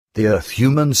The Earth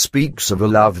Human speaks of a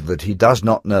love that he does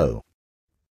not know.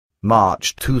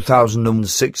 March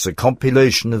 2006. A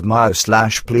compilation of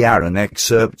Meier/Plejaren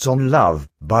excerpts on love,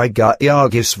 by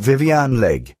gaiaguys Vivienne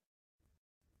Legg.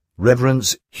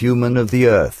 Reverence, human of the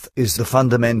earth, is the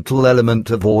fundamental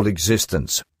element of all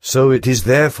existence, so it is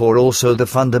therefore also the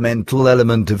fundamental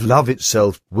element of love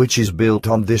itself, which is built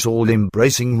on this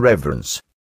all-embracing reverence.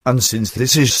 And since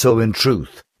this is so in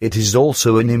truth, it is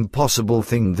also an impossible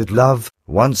thing that love,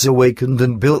 once awakened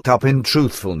and built up in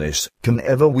truthfulness, can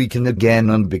ever weaken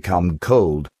again and become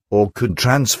cold, or could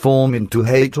transform into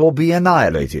hate or be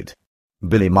annihilated.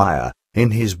 Billy Meier,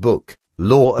 in his book,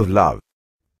 Law of Love.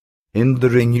 In the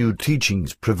renewed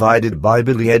teachings provided by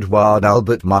Billy Edward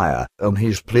Albert Meier on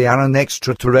his Plejaren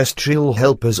extraterrestrial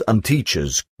helpers and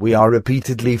teachers, we are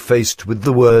repeatedly faced with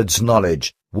the words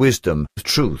knowledge, wisdom,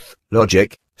 truth,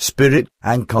 logic, spirit,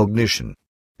 and cognition.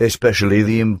 Especially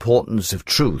the importance of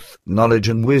truth, knowledge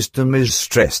and wisdom is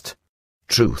stressed.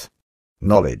 Truth,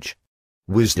 knowledge,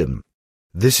 wisdom.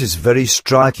 This is very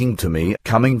striking to me,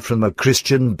 coming from a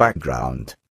Christian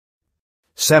background.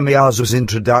 Meier's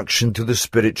introduction to the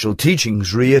spiritual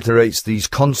teachings reiterates these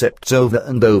concepts over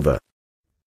and over.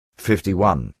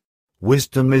 51.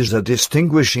 Wisdom is a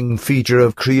distinguishing feature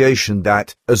of creation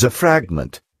that, as a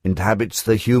fragment, inhabits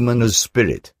the human as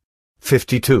spirit.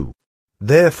 52.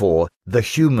 Therefore, the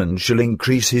human shall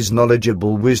increase his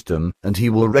knowledgeable wisdom, and he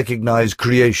will recognize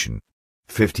creation.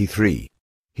 53.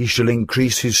 He shall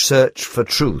increase his search for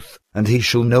truth, and he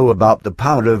shall know about the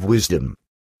power of wisdom.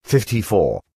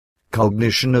 54.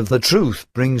 Cognition of the truth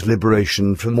brings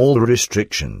liberation from all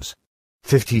restrictions.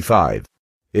 55.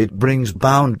 It brings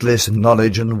boundless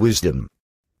knowledge and wisdom.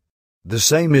 The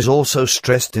same is also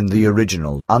stressed in the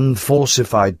original,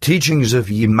 unfalsified teachings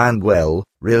of Emmanuel,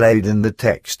 relayed in the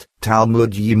text,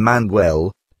 Talmud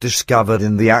Emmanuel, discovered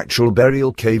in the actual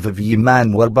burial cave of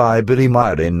Emmanuel by Billy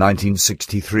Meier in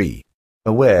 1963.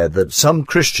 Aware that some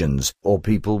Christians, or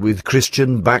people with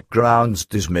Christian backgrounds,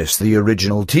 dismiss the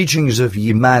original teachings of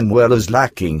Emmanuel as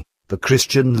lacking the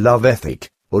Christian love ethic,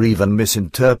 or even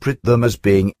misinterpret them as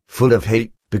being full of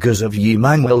hate, because of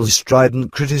Emmanuel's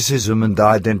strident criticism and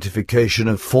identification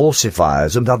of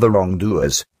falsifiers and other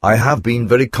wrongdoers, I have been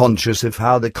very conscious of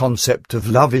how the concept of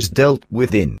love is dealt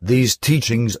with in these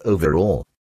teachings overall.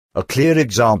 A clear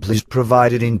example is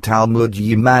provided in Talmud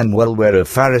Emmanuel, where a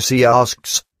Pharisee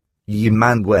asks,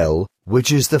 Emmanuel,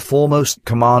 which is the foremost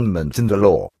commandment in the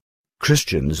law?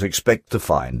 Christians expect to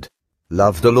find,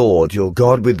 love the Lord your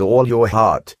God with all your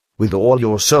heart, with all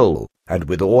your soul, and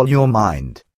with all your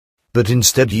mind. But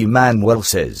instead Emmanuel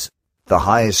says, the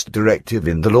highest directive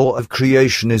in the law of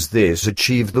creation is this: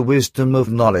 achieve the wisdom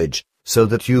of knowledge, so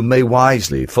that you may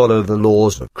wisely follow the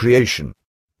laws of creation.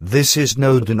 This is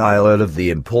no denial of the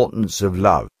importance of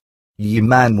love.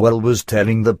 Emmanuel was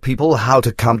telling the people how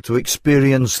to come to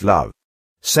experience love.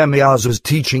 Meier's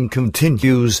teaching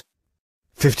continues.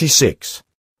 56.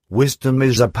 Wisdom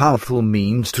is a powerful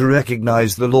means to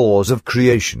recognize the laws of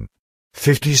creation.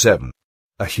 57.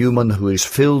 A human who is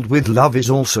filled with love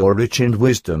is also rich in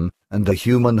wisdom, and a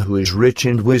human who is rich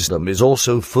in wisdom is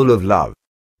also full of love.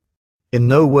 In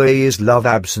no way is love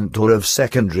absent or of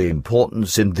secondary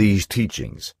importance in these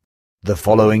teachings. The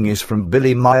following is from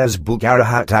Billy Meier's book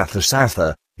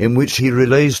Arahat, in which he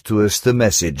relays to us the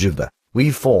message of the we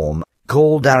form,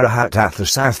 called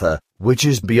Arahat, which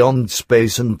is beyond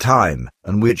space and time,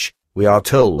 and which, we are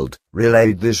told,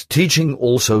 relayed this teaching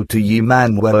also to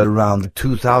Emmanuel around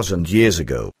 2,000 years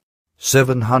ago.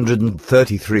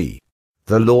 733.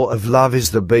 The law of love is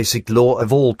the basic law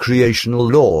of all creational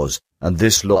laws, and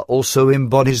this law also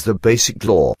embodies the basic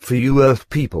law for you earth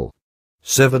people.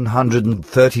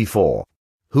 734.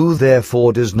 Who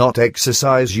therefore does not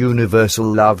exercise universal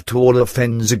love to all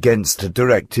offends against a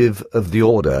directive of the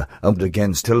order and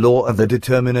against a law of the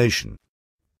determination.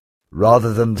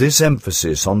 Rather than this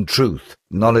emphasis on truth,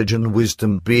 knowledge and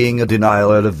wisdom being a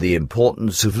denial of the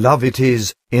importance of love, it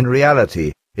is, in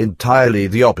reality, entirely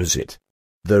the opposite.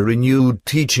 The renewed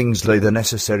teachings lay the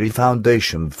necessary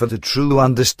foundation for the true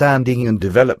understanding and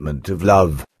development of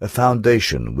love, a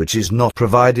foundation which is not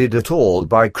provided at all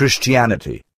by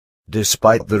Christianity.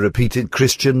 Despite the repeated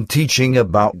Christian teaching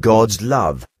about God's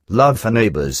love, love for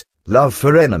neighbors, love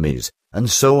for enemies, and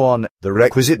so on, the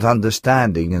requisite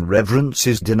understanding and reverence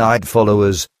is denied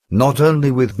followers, not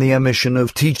only with the omission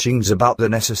of teachings about the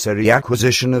necessary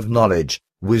acquisition of knowledge,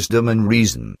 wisdom and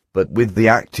reason, but with the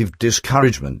active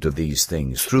discouragement of these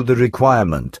things through the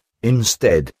requirement,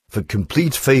 instead, for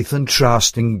complete faith and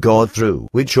trust in God, through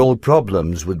which all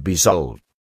problems would be solved.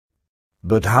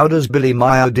 But how does Billy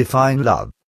Meier define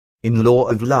love? In Law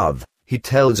of Love, he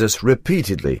tells us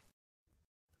repeatedly,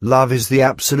 Love is the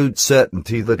absolute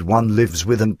certainty that one lives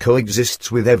with and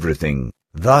coexists with everything.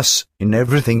 Thus, in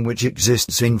everything which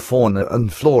exists in fauna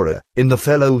and flora, in the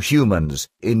fellow humans,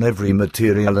 in every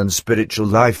material and spiritual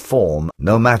life form,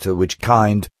 no matter which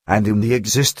kind, and in the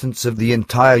existence of the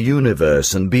entire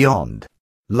universe and beyond.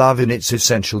 Love in its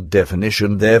essential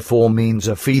definition therefore means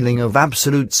a feeling of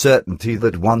absolute certainty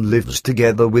that one lives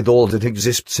together with all that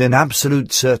exists in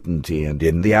absolute certainty, and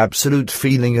in the absolute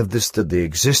feeling of this that the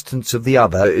existence of the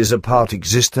other is a part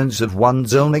existence of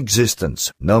one's own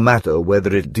existence, no matter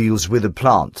whether it deals with a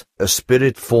plant, a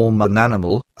spirit form, an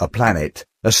animal, a planet,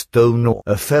 a stone, or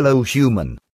a fellow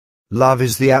human. Love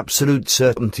is the absolute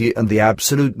certainty and the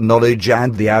absolute knowledge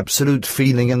and the absolute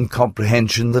feeling and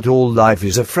comprehension that all life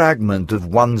is a fragment of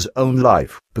one's own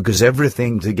life, because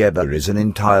everything together is an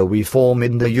entire we form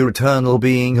in the eternal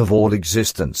being of all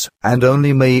existence, and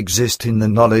only may exist in the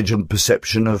knowledge and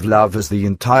perception of love as the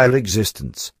entire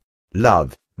existence.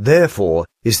 Love, therefore,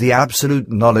 is the absolute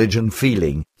knowledge and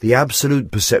feeling, the absolute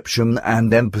perception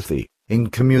and empathy, in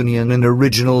communion in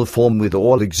original form with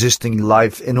all existing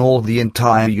life in all the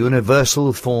entire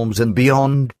universal forms and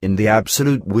beyond, in the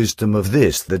absolute wisdom of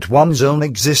this that one's own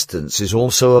existence is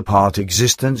also a part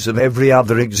existence of every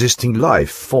other existing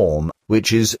life form,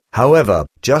 which is, however,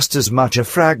 just as much a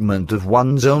fragment of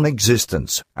one's own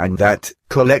existence, and that,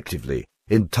 collectively,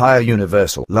 entire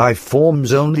universal life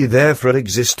forms only therefore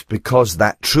exist because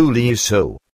that truly is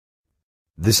so.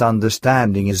 This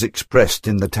understanding is expressed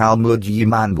in the Talmud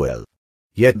Yemanuel.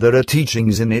 Yet there are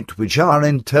teachings in it which are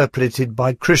interpreted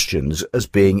by Christians as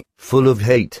being full of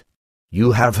hate.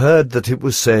 You have heard that it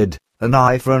was said, an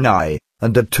eye for an eye,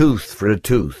 and a tooth for a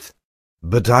tooth.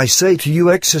 But I say to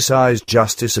you, exercise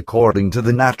justice according to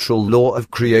the natural law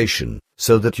of creation,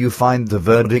 so that you find the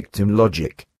verdict in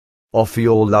logic. Offer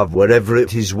your love wherever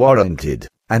it is warranted,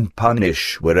 and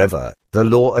punish wherever the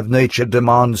law of nature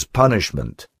demands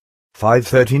punishment.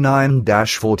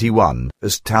 539-41,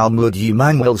 as Talmud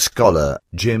Yemanuel scholar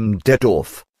Jim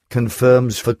Detdorf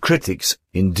confirms for critics,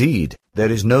 indeed,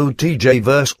 there is no TJ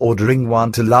verse ordering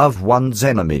one to love one's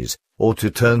enemies, or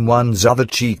to turn one's other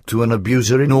cheek to an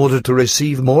abuser in order to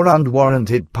receive more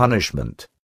unwarranted punishment.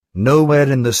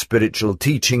 Nowhere in the spiritual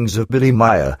teachings of Billy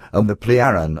Meier and the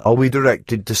Plejaren are we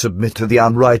directed to submit to the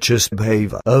unrighteous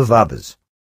behavior of others.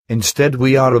 Instead,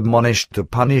 we are admonished to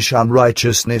punish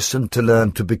unrighteousness and to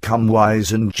learn to become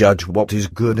wise and judge what is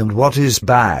good and what is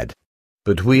bad.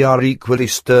 But we are equally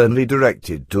sternly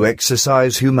directed to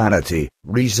exercise humanity,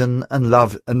 reason and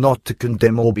love, and not to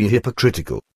condemn or be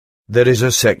hypocritical. There is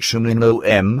a section in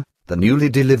OM, the newly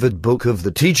delivered book of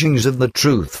the teachings of the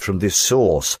truth from this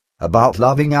source, about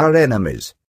loving our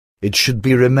enemies. It should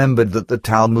be remembered that the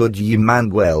Talmud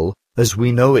Yemanuel, as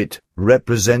we know it,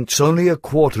 represents only a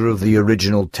quarter of the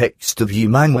original text of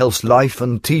Yemanuel's life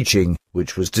and teaching,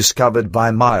 which was discovered by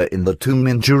Meier in the tomb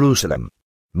in Jerusalem.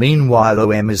 Meanwhile,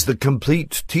 OM is the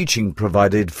complete teaching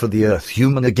provided for the earth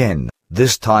human again,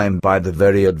 this time by the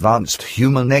very advanced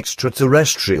human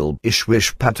extraterrestrial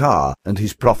Ishwishpatar and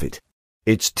his prophet.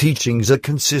 Its teachings are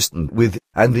consistent with,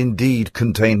 and indeed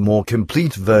contain more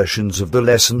complete versions of the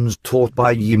lessons taught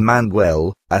by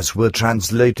Yemanuel, as were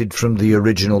translated from the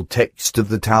original text of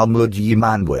the Talmud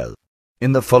Yemanuel.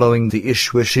 In the following, the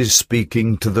Ishwish is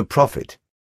speaking to the prophet.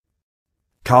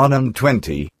 Canon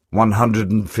 20,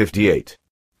 158.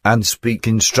 And speak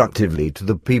instructively to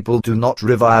the people, do not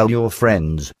revile your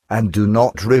friends, and do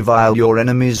not revile your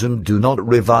enemies, and do not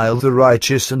revile the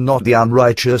righteous and not the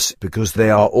unrighteous, because they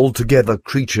are altogether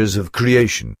creatures of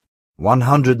creation.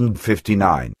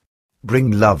 159.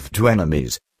 Bring love to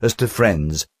enemies, as to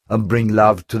friends, and bring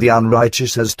love to the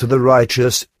unrighteous as to the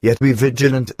righteous, yet be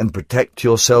vigilant and protect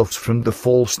yourselves from the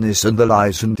falseness and the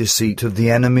lies and deceit of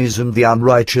the enemies and the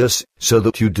unrighteous, so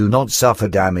that you do not suffer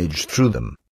damage through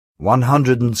them.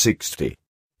 160.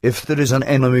 If there is an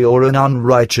enemy or an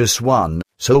unrighteous one,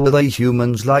 so are they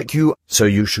humans like you, so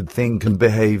you should think and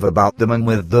behave about them and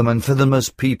with them and for them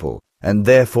as people, and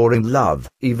therefore in love,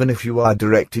 even if you are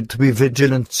directed to be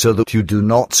vigilant so that you do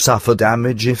not suffer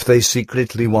damage if they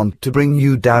secretly want to bring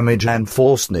you damage and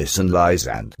falseness and lies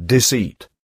and deceit.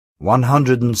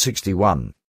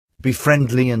 161. Be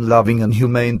friendly and loving and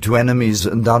humane to enemies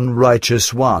and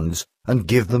unrighteous ones, and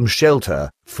give them shelter,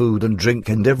 food and drink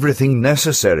and everything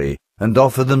necessary, and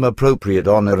offer them appropriate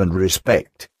honor and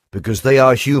respect, because they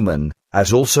are human,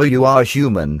 as also you are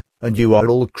human, and you are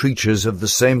all creatures of the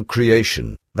same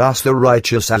creation, thus the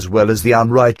righteous as well as the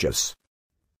unrighteous.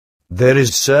 There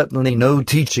is certainly no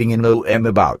teaching in OM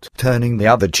about turning the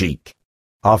other cheek.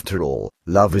 After all,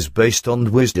 love is based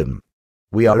on wisdom.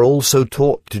 We are also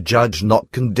taught to judge,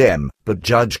 not condemn, but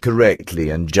judge correctly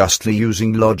and justly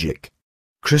using logic.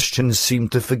 Christians seem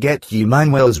to forget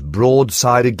Emmanuel's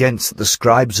broadside against the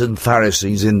scribes and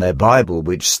Pharisees in their Bible,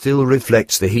 which still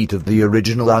reflects the heat of the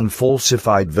original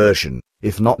unfalsified version,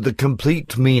 if not the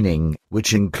complete meaning,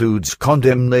 which includes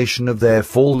condemnation of their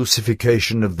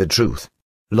falsification of the truth.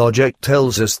 Logic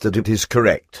tells us that it is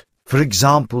correct, for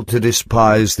example, to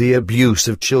despise the abuse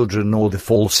of children or the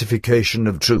falsification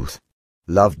of truth.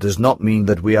 Love does not mean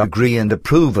that we agree and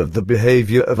approve of the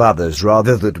behavior of others,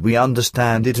 rather that we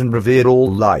understand it and revere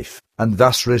all life, and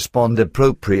thus respond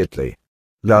appropriately.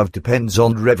 Love depends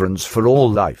on reverence for all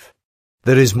life.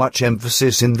 There is much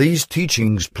emphasis in these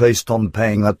teachings placed on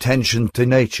paying attention to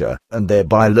nature, and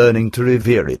thereby learning to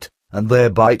revere it, and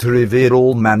thereby to revere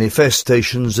all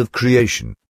manifestations of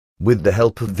creation. With the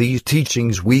help of these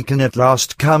teachings we can at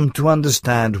last come to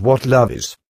understand what love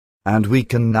is. And we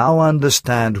can now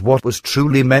understand what was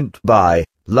truly meant by,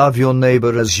 love your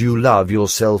neighbor as you love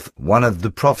yourself, one of the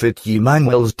Prophet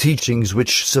Emmanuel's teachings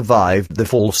which survived the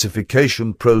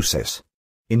falsification process.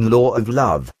 In Law of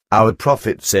Love, our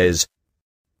Prophet says,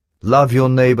 love your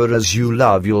neighbor as you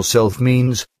love yourself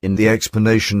means, in the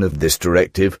explanation of this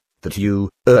directive, that you,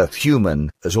 earth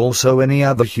human, as also any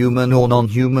other human or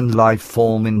non-human life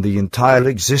form in the entire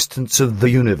existence of the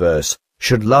universe,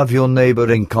 should love your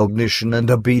neighbor in cognition and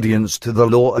obedience to the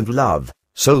law of love.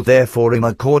 So therefore, in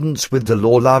accordance with the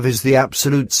law, love is the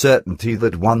absolute certainty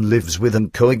that one lives with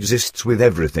and coexists with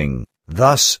everything.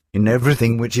 Thus, in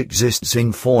everything which exists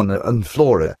in fauna and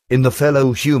flora, in the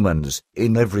fellow humans,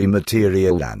 in every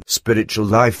material and spiritual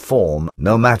life form,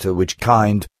 no matter which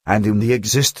kind, and in the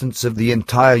existence of the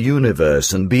entire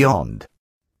universe and beyond.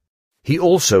 He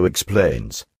also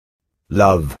explains,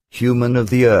 love, human of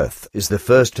the earth, is the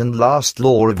first and last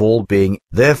law of all being,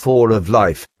 therefore of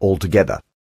life, altogether.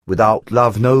 Without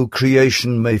love no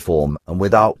creation may form, and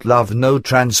without love no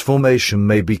transformation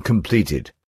may be completed.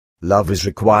 Love is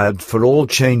required for all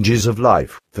changes of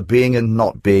life, for being and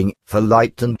not being, for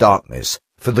light and darkness,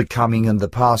 for the coming and the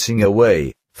passing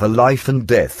away, for life and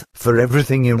death, for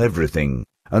everything in everything,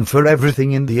 and for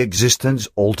everything in the existence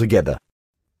altogether.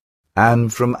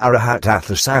 And from Arahat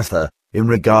Athasatha, in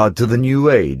regard to the New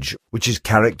Age, which is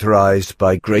characterized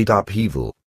by great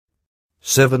upheaval.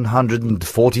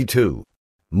 742.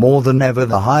 More than ever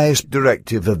the highest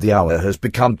directive of the hour has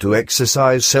become to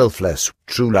exercise selfless,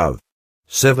 true love.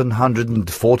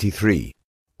 743.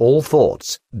 All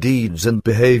thoughts, deeds and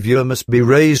behavior must be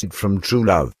raised from true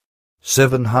love.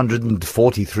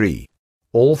 743.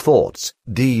 All thoughts,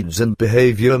 deeds and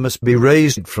behavior must be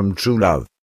raised from true love.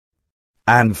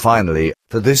 And finally,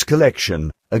 for this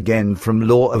collection, again from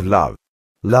Law of Love.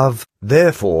 Love,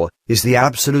 therefore, is the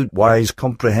absolute wise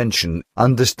comprehension,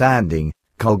 understanding,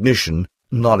 cognition,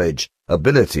 knowledge,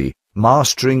 ability,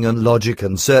 mastering and logic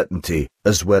and certainty,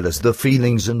 as well as the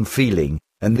feelings and feeling,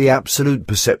 and the absolute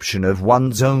perception of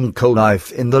one's own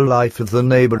co-life in the life of the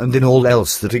neighbor and in all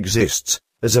else that exists,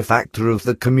 as a factor of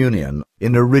the communion,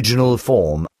 in original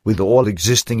form, with all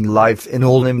existing life in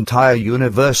all entire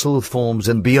universal forms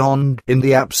and beyond, in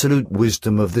the absolute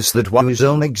wisdom of this, that one's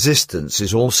own existence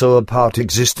is also a part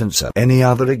existence of any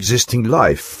other existing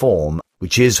life form,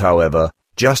 which is, however,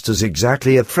 just as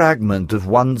exactly a fragment of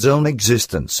one's own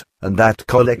existence, and that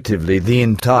collectively the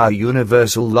entire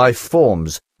universal life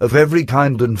forms, of every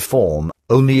kind and form,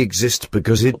 only exist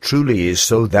because it truly is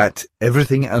so, that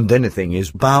everything and anything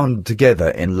is bound together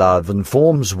in love and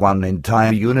forms one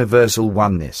entire universal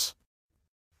oneness.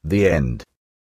 The end.